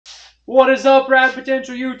What is up, Rad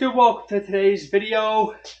Potential YouTube? Welcome to today's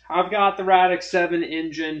video. I've got the RADX7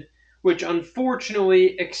 engine, which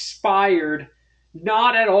unfortunately expired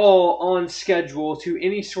not at all on schedule to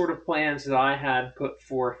any sort of plans that I had put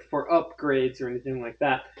forth for upgrades or anything like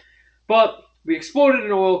that. But we exploded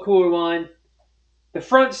an oil cooler line. The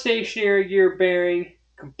front stationary gear bearing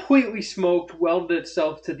completely smoked, welded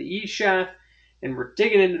itself to the E-shaft, and we're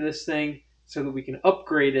digging into this thing so that we can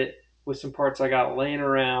upgrade it with some parts I got laying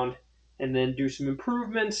around, and then do some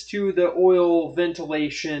improvements to the oil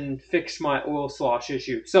ventilation, fix my oil slosh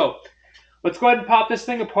issue. So let's go ahead and pop this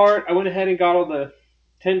thing apart. I went ahead and got all the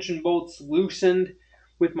tension bolts loosened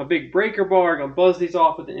with my big breaker bar. I'm gonna buzz these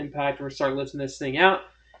off with the impact. We're gonna start lifting this thing out.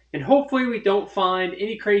 And hopefully we don't find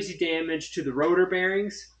any crazy damage to the rotor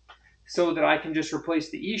bearings so that I can just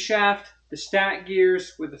replace the E-shaft, the stack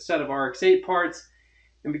gears with a set of RX8 parts,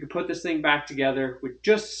 and we can put this thing back together with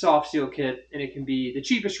just a soft seal kit, and it can be the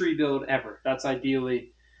cheapest rebuild ever. That's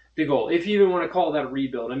ideally the goal. If you even want to call that a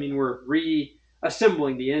rebuild. I mean, we're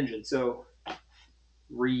reassembling the engine, so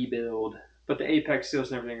rebuild. But the apex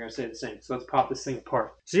seals and everything are going to stay the same. So let's pop this thing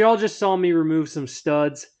apart. So y'all just saw me remove some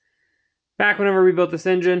studs. Back whenever we built this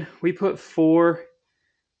engine, we put 4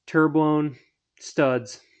 turboloan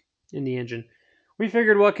studs in the engine. We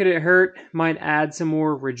figured what could it hurt? Might add some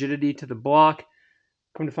more rigidity to the block.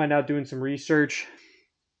 Come to find out, doing some research,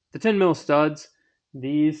 the 10 mil studs,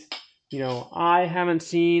 these, I haven't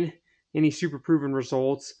seen any super proven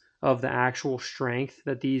results of the actual strength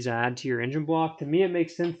that these add to your engine block. To me, it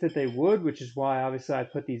makes sense that they would, which is why obviously I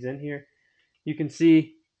put these in here. You can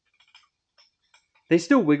see they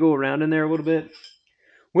still wiggle around in there a little bit.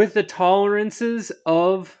 With the tolerances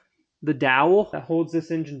of the dowel that holds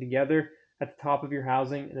this engine together at the top of your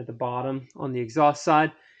housing and at the bottom on the exhaust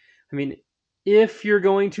side, I mean, if you're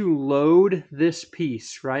going to load this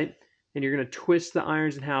piece, right, and you're going to twist the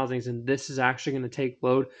irons and housings, and this is actually going to take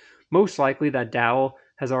load, most likely that dowel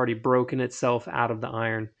has already broken itself out of the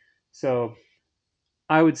iron. So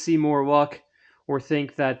I would see more luck, or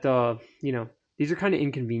think that, these are kind of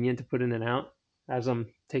inconvenient to put in and out as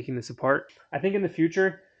I'm taking this apart. I think in the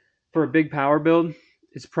future, for a big power build,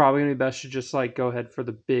 it's probably going to be best to just go ahead for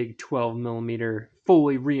the big 12 millimeter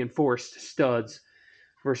fully reinforced studs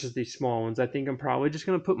versus these small ones. I think I'm probably just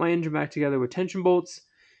going to put my engine back together with tension bolts,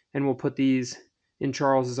 and we'll put these in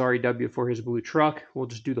Charles's REW for his blue truck. We'll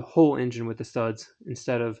just do the whole engine with the studs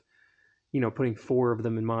instead of, putting 4 of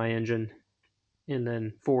them in my engine and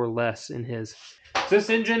then 4 less in his. So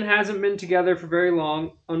this engine hasn't been together for very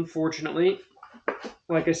long, unfortunately.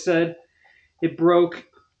 Like I said, it broke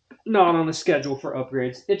not on the schedule for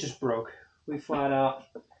upgrades. It just broke. We flat out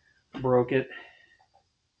broke it.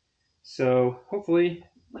 So hopefully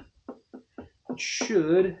it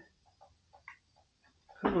should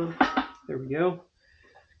come on. There we go.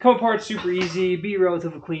 Come apart super easy, be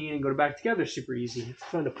relatively clean, and go back together super easy. Let's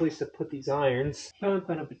find a place to put these irons.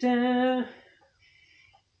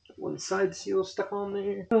 One side seal stuck on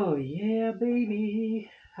there. Oh yeah, baby.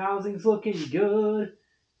 Housing's looking good.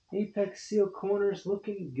 Apex seal corners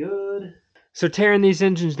looking good. So tearing these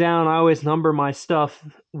engines down, I always number my stuff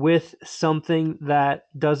with something that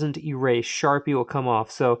doesn't erase. Sharpie will come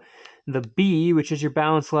off. So the B, which is your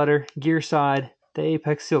balance letter, gear side, the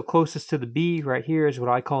apex seal closest to the B right here is what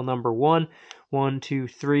I call number 1. 1, 2,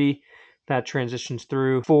 3. That transitions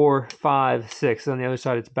through 4, 5, 6. On the other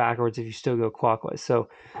side, it's backwards if you still go clockwise. So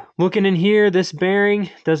looking in here, this bearing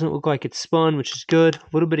doesn't look like it's spun, which is good. A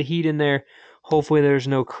little bit of heat in there. Hopefully there's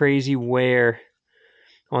no crazy wear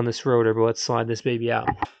on this rotor, but let's slide this baby out.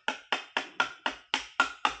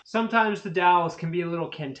 Sometimes the dowels can be a little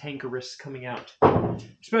cantankerous coming out,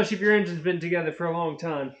 especially if your engine's been together for a long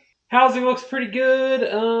time. Housing looks pretty good.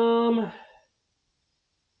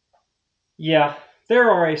 Yeah, there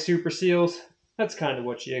are super seals. That's kind of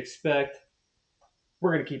what you expect.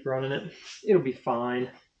 We're gonna keep running it. It'll be fine.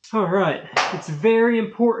 All right, it's very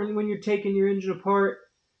important when you're taking your engine apart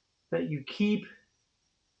that you keep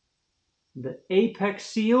the apex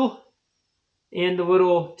seal and the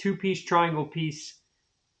little 2-piece triangle piece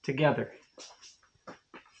together. So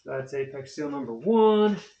that's apex seal number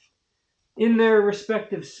 1. In their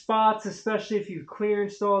respective spots, especially if you've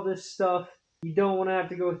clearanced all this stuff. You don't want to have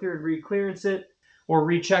to go through and re-clearance it, or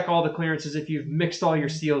recheck all the clearances if you've mixed all your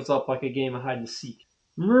seals up like a game of hide and seek.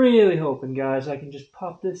 I'm really hoping, guys, I can just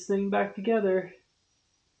pop this thing back together.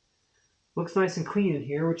 Looks nice and clean in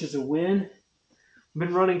here, which is a win. I've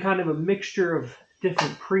been running kind of a mixture of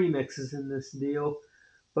different premixes in this deal,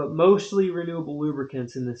 but mostly renewable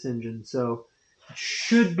lubricants in this engine, so it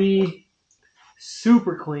should be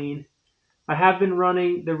super clean. I have been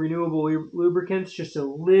running the renewable lubricants just a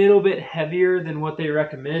little bit heavier than what they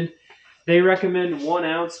recommend. They recommend 1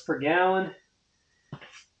 ounce per gallon.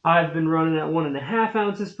 I've been running at 1.5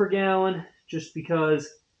 ounces per gallon just because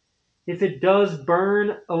if it does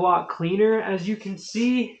burn a lot cleaner, as you can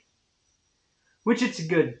see, which it's a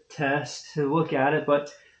good test to look at it,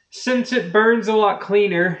 but since it burns a lot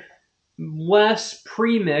cleaner, less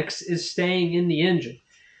premix is staying in the engine.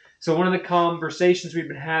 So one of the conversations we've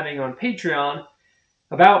been having on Patreon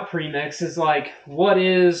about premix is like, what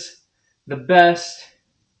is the best?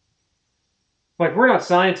 Like, we're not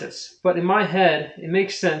scientists, but in my head, it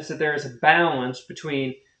makes sense that there is a balance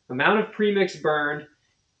between the amount of premix burned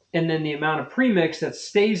and then the amount of premix that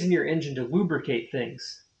stays in your engine to lubricate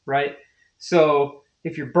things, right? So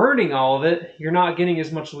if you're burning all of it, you're not getting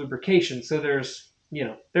as much lubrication. So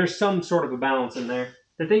there's some sort of a balance in there.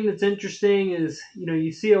 The thing that's interesting is,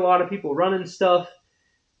 you see a lot of people running stuff,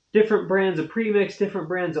 different brands of premix, different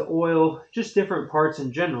brands of oil, just different parts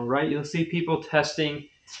in general, right? You'll see people testing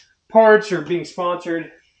parts or being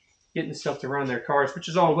sponsored, getting stuff to run their cars, which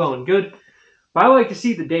is all well and good. But I like to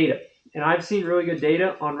see the data. And I've seen really good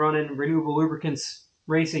data on running renewable lubricants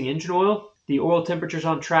racing engine oil. The oil temperatures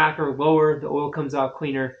on track are lower, the oil comes out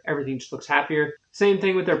cleaner, everything just looks happier. Same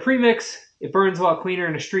thing with their premix. It burns a lot cleaner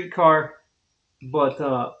in a street car, but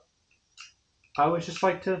I always just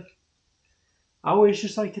like to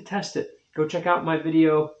test it. Go check out my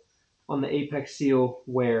video on the Apex Seal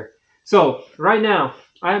wear. So right now,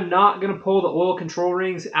 I am not going to pull the oil control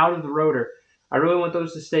rings out of the rotor. I really want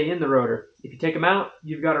those to stay in the rotor. If you take them out,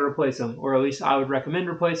 you've got to replace them, or at least I would recommend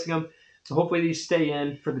replacing them. So hopefully these stay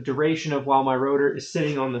in for the duration of while my rotor is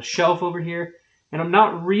sitting on the shelf over here. And I'm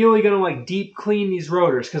not really going to like deep clean these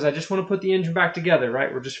rotors because I just want to put the engine back together,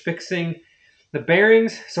 right? We're just fixing the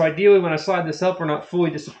bearings. So ideally when I slide this up, we're not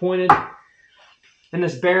fully disappointed. And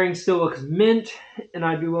this bearing still looks mint, and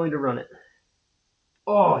I'd be willing to run it.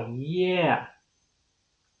 Oh yeah.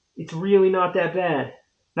 It's really not that bad.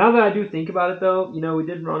 Now that I do think about it though, we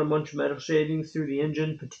did run a bunch of metal shavings through the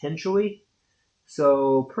engine potentially.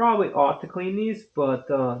 So probably ought to clean these, but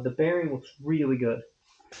the bearing looks really good.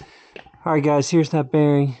 Alright guys, here's that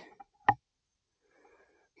bearing.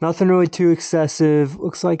 Nothing really too excessive.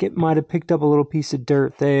 Looks like it might have picked up a little piece of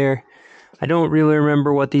dirt there. I don't really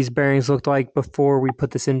remember what these bearings looked like before we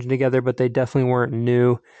put this engine together, but they definitely weren't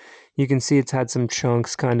new. You can see it's had some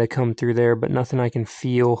chunks kind of come through there, but nothing I can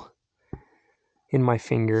feel in my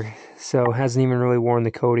finger. So hasn't even really worn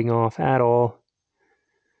the coating off at all.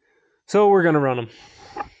 So we're going to run them.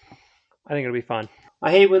 I think it'll be fun.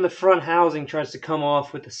 I hate when the front housing tries to come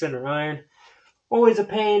off with the center iron. Always a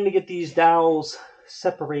pain to get these dowels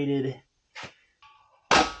separated.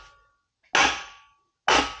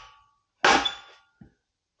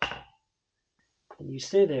 And you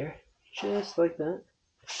stay there, just like that.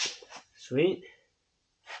 Sweet.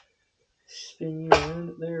 Spin you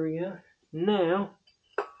around. There we go. Now,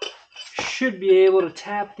 should be able to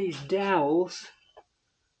tap these dowels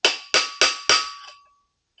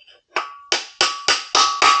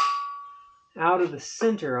out of the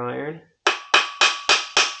center iron.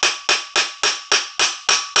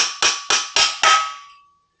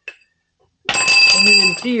 And then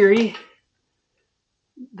in theory,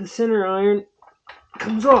 the center iron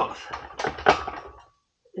comes off.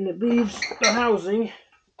 And it leaves the housing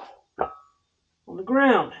on the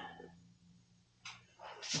ground.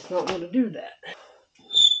 I don't want to do that.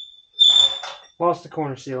 Lost the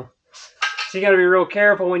corner seal. So you got to be real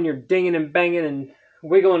careful when you're dinging and banging and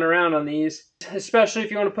wiggling around on these, especially if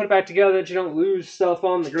you want to put it back together that you don't lose stuff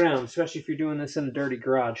on the ground, especially if you're doing this in a dirty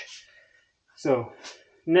garage. So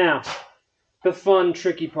now, the fun,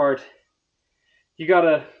 tricky part. You got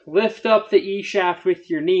to lift up the E-shaft with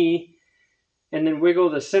your knee and then wiggle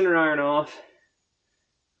the center iron off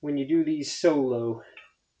when you do these solo.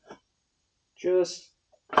 Just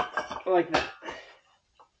like that.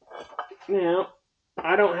 Now,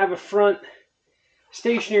 I don't have a front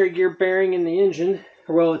stationary gear bearing in the engine.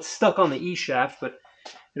 Well, it's stuck on the E-shaft, but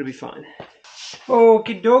it'll be fine.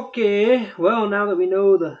 Okie dokie. Well, now that we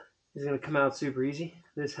know it's going to come out super easy,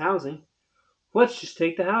 this housing, let's just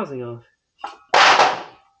take the housing off.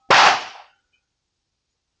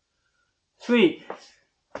 Sweet.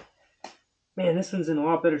 Man, this one's in a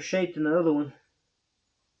lot better shape than the other one.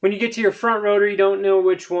 When you get to your front rotor, you don't know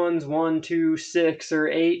which one's 1, 2, 6, or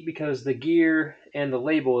 8 because the gear and the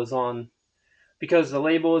label is on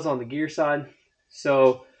the gear side.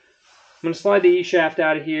 So I'm going to slide the E-shaft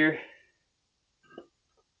out of here.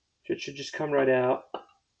 It should just come right out.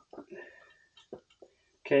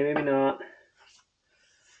 Okay, maybe not,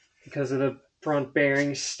 because of the front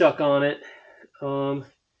bearing stuck on it. So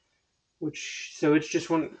it's just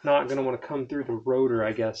not going to want to come through the rotor,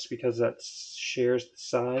 I guess, because that shares the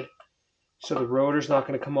side. So the rotor's not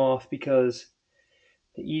going to come off because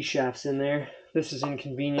the E-shaft's in there. This is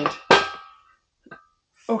inconvenient.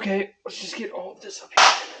 Okay, let's just get all of this up here.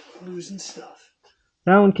 I'm losing stuff.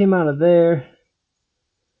 That one came out of there.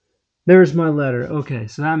 There's my letter. Okay,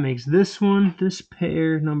 so that makes this one, this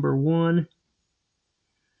pair, number 1.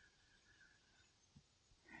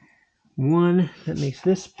 1. That makes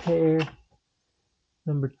this pair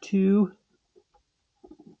number 2.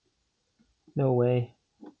 No way.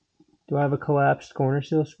 Do I have a collapsed corner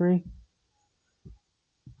seal spring?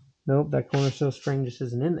 Nope, that corner seal spring just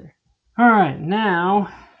isn't in there. Alright, now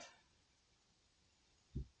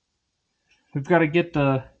we've got to get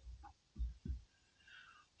the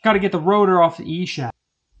rotor off the E-shaft.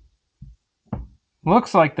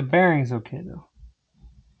 Looks like the bearing's okay though.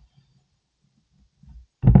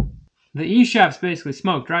 The E-shaft's basically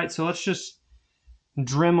smoked, right? So let's just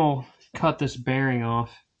Dremel cut this bearing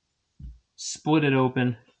off, split it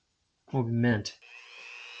open. Will be mint.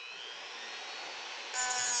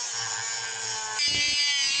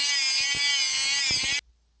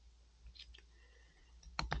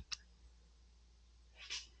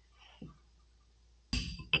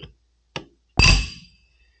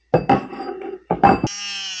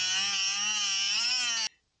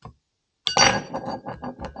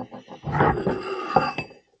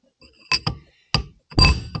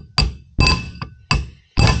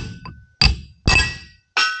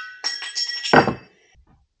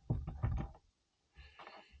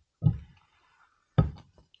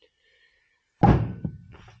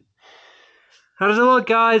 How does it look,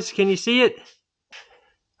 guys? Can you see it?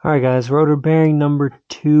 Alright guys, rotor bearing number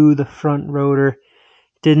 2, the front rotor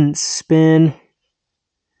didn't spin.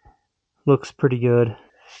 Looks pretty good.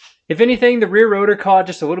 If anything, the rear rotor caught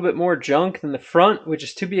just a little bit more junk than the front, which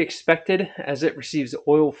is to be expected as it receives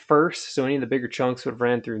oil first, so any of the bigger chunks would have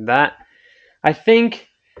ran through that. I think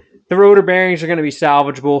the rotor bearings are going to be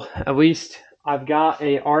salvageable. At least I've got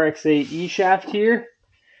a RX8 E-shaft here,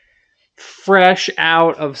 fresh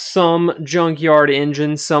out of some junkyard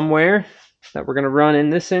engine somewhere that we're going to run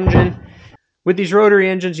in this engine. With these rotary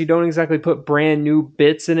engines, you don't exactly put brand new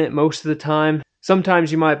bits in it most of the time.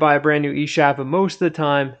 Sometimes you might buy a brand new E-shaft, but most of the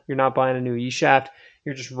time you're not buying a new E-shaft.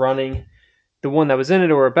 You're just running the one that was in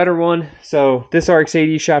it or a better one. So this RX8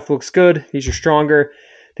 E-shaft looks good. These are stronger.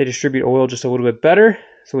 They distribute oil just a little bit better.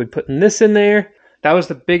 So we're putting this in there. That was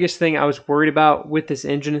the biggest thing I was worried about with this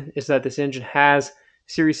engine, is that this engine has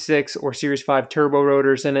Series 6 or Series 5 turbo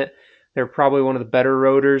rotors in it. They're probably one of the better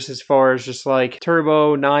rotors as far as just like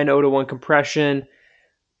turbo, 9/0-to-1 compression,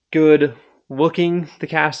 good looking. The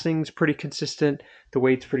casting's pretty consistent. The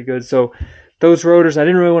weight's pretty good. So those rotors, I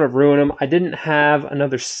didn't really want to ruin them. I didn't have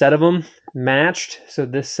another set of them matched. So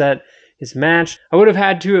this set is matched. I would have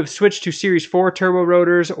had to have switched to Series 4 turbo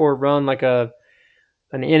rotors or run like an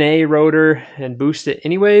NA rotor and boost it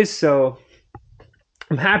anyways. So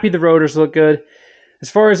I'm happy the rotors look good. As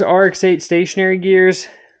far as RX8 stationary gears,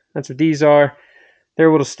 that's what these are. They're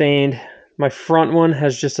a little stained. My front one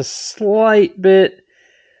has just a slight bit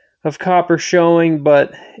of copper showing,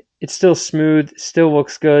 but it's still smooth, still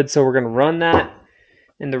looks good, so we're going to run that.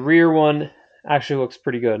 And the rear one actually looks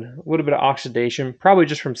pretty good. A little bit of oxidation, probably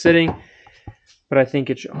just from sitting, but I think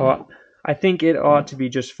it ought to be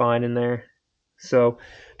just fine in there. So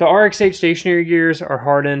the RX8 stationary gears are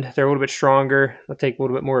hardened. They're a little bit stronger. They'll take a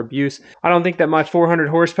little bit more abuse. I don't think that my 400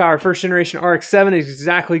 horsepower first generation RX7 is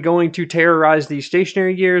exactly going to terrorize these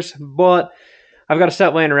stationary gears, but I've got a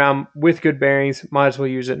set laying around with good bearings. Might as well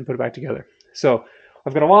use it and put it back together. So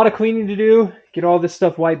I've got a lot of cleaning to do. Get all this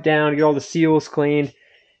stuff wiped down, get all the seals cleaned.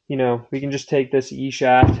 You know, we can just take this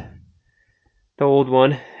E-shaft, the old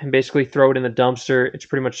one, and basically throw it in the dumpster. It's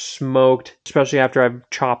pretty much smoked, especially after I've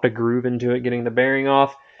chopped a groove into it, getting the bearing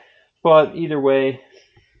off. But either way,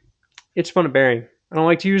 it's spun a bearing. I don't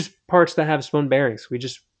like to use parts that have spun bearings. We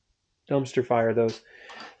just dumpster fire those.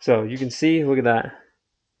 So you can see, look at that.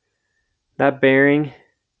 That bearing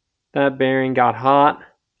got hot,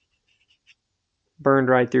 burned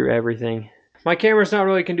right through everything. My camera's not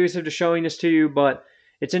really conducive to showing this to you, but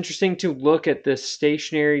it's interesting to look at this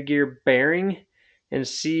stationary gear bearing and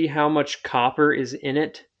see how much copper is in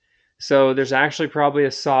it. So there's actually probably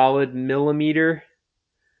a solid millimeter,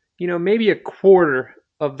 you know, maybe a quarter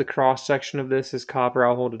of the cross section of this is copper.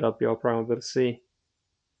 I'll hold it up, y'all probably be able to see.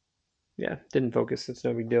 Yeah, didn't focus, it's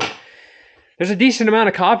no big deal. There's a decent amount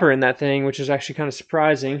of copper in that thing, which is actually kind of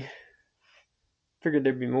surprising. Figured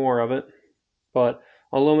there'd be more of it, but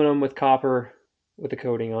aluminum with copper with a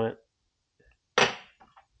coating on it.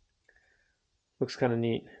 Looks kind of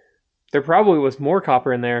neat. There probably was more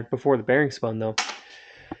copper in there before the bearing spun though.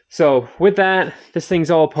 So with that, this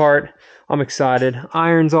thing's all apart. I'm excited.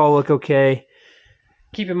 Irons all look okay.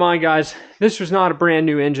 Keep in mind, guys, this was not a brand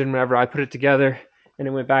new engine whenever I put it together and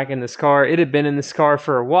it went back in this car. It had been in this car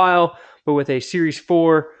for a while, but with a Series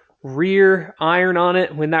 4 rear iron on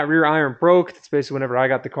it, when that rear iron broke, that's basically whenever I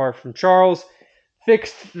got the car from Charles,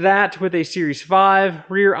 fixed that with a Series 5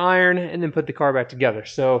 rear iron, and then put the car back together.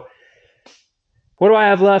 So what do I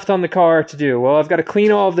have left on the car to do? Well, I've got to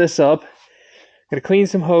clean all of this up. Got to clean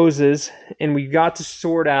some hoses, and we've got to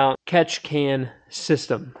sort out catch can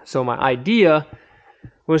system. So my idea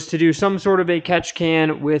was to do some sort of a catch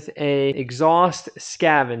can with a exhaust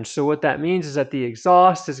scavenge. So what that means is that the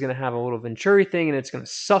exhaust is going to have a little venturi thing, and it's going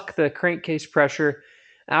to suck the crankcase pressure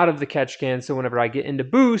out of the catch can. So whenever I get into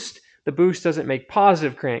boost, the boost doesn't make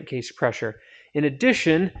positive crankcase pressure. In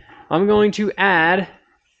addition, I'm going to add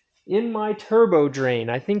in my turbo drain.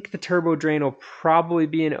 I think the turbo drain will probably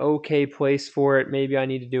be an okay place for it. Maybe I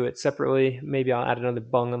need to do it separately. Maybe I'll add another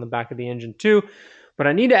bung on the back of the engine too. But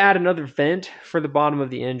I need to add another vent for the bottom of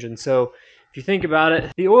the engine. So if you think about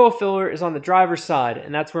it, the oil filler is on the driver's side,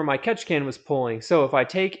 and that's where my catch can was pulling. So if I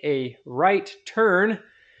take a right turn,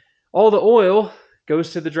 all the oil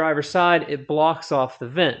goes to the driver's side. It blocks off the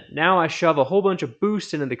vent. Now I shove a whole bunch of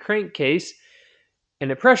boost into the crankcase,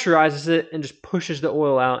 and it pressurizes it and just pushes the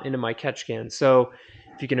oil out into my catch can. So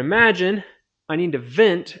if you can imagine, I need to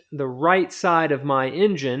vent the right side of my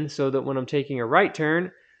engine so that when I'm taking a right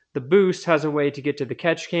turn, the boost has a way to get to the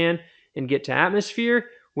catch can and get to atmosphere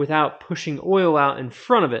without pushing oil out in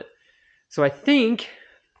front of it. So I think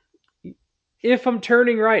if I'm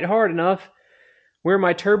turning right hard enough, where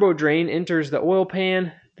my turbo drain enters the oil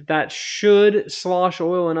pan, that should slosh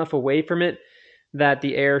oil enough away from it that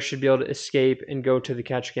the air should be able to escape and go to the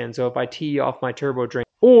catch can. So if I tee off my turbo drain,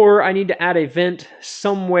 or I need to add a vent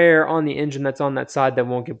somewhere on the engine that's on that side that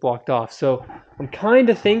won't get blocked off. So I'm kind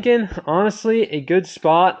of thinking, honestly, a good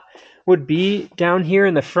spot would be down here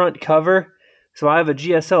in the front cover. So I have a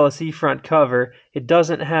GSLSE front cover. It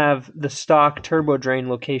doesn't have the stock turbo drain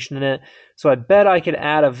location in it. So I bet I could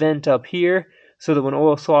add a vent up here so that when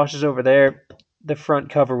oil sloshes over there, the front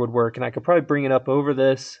cover would work. And I could probably bring it up over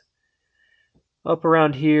this, up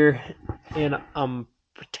around here, and I'm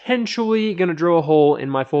potentially going to drill a hole in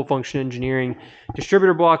my full function engineering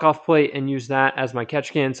distributor block off plate and use that as my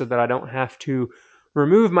catch can so that I don't have to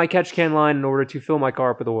remove my catch can line in order to fill my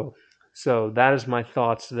car up with oil. So that is my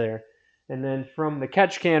thoughts there. And then from the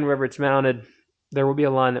catch can, wherever it's mounted, there will be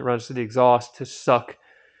a line that runs to the exhaust to suck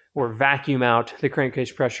or vacuum out the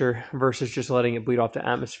crankcase pressure versus just letting it bleed off the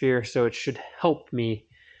atmosphere. So it should help me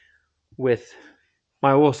with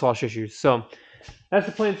my oil slosh issues. So that's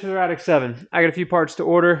the plan for the RADX7. I got a few parts to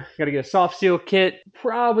order. Got to get a soft seal kit.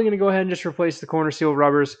 Probably going to go ahead and just replace the corner seal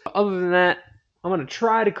rubbers. Other than that, I'm going to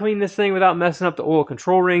try to clean this thing without messing up the oil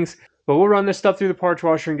control rings. But we'll run this stuff through the parts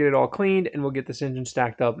washer and get it all cleaned, and we'll get this engine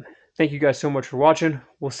stacked up. Thank you guys so much for watching.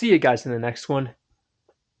 We'll see you guys in the next one.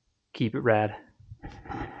 Keep it rad.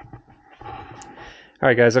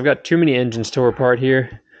 Alright guys, I've got too many engines to apart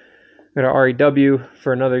here. Got an REW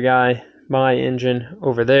for another guy. My engine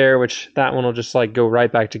over there, which that one will just like go right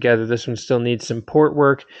back together. This one still needs some port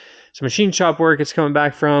work, some machine shop work it's coming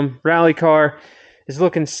back from. Rally car is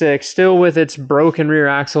looking sick, still with its broken rear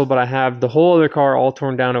axle, but I have the whole other car all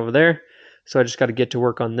torn down over there. So I just got to get to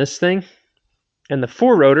work on this thing. And the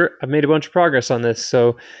 4-rotor, I've made a bunch of progress on this,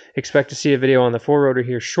 so expect to see a video on the 4-rotor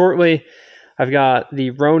here shortly. I've got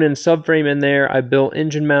the Ronin subframe in there. I built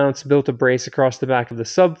engine mounts, built a brace across the back of the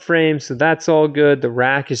subframe, so that's all good. The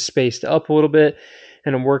rack is spaced up a little bit,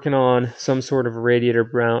 and I'm working on some sort of a radiator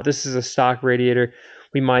mount. This is a stock radiator.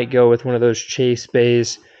 We might go with one of those Chase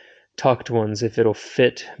Bays tucked ones if it'll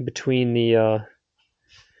fit between the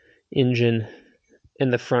engine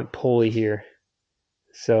and the front pulley here.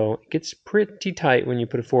 So it gets pretty tight when you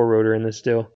put a 4-rotor in this deal.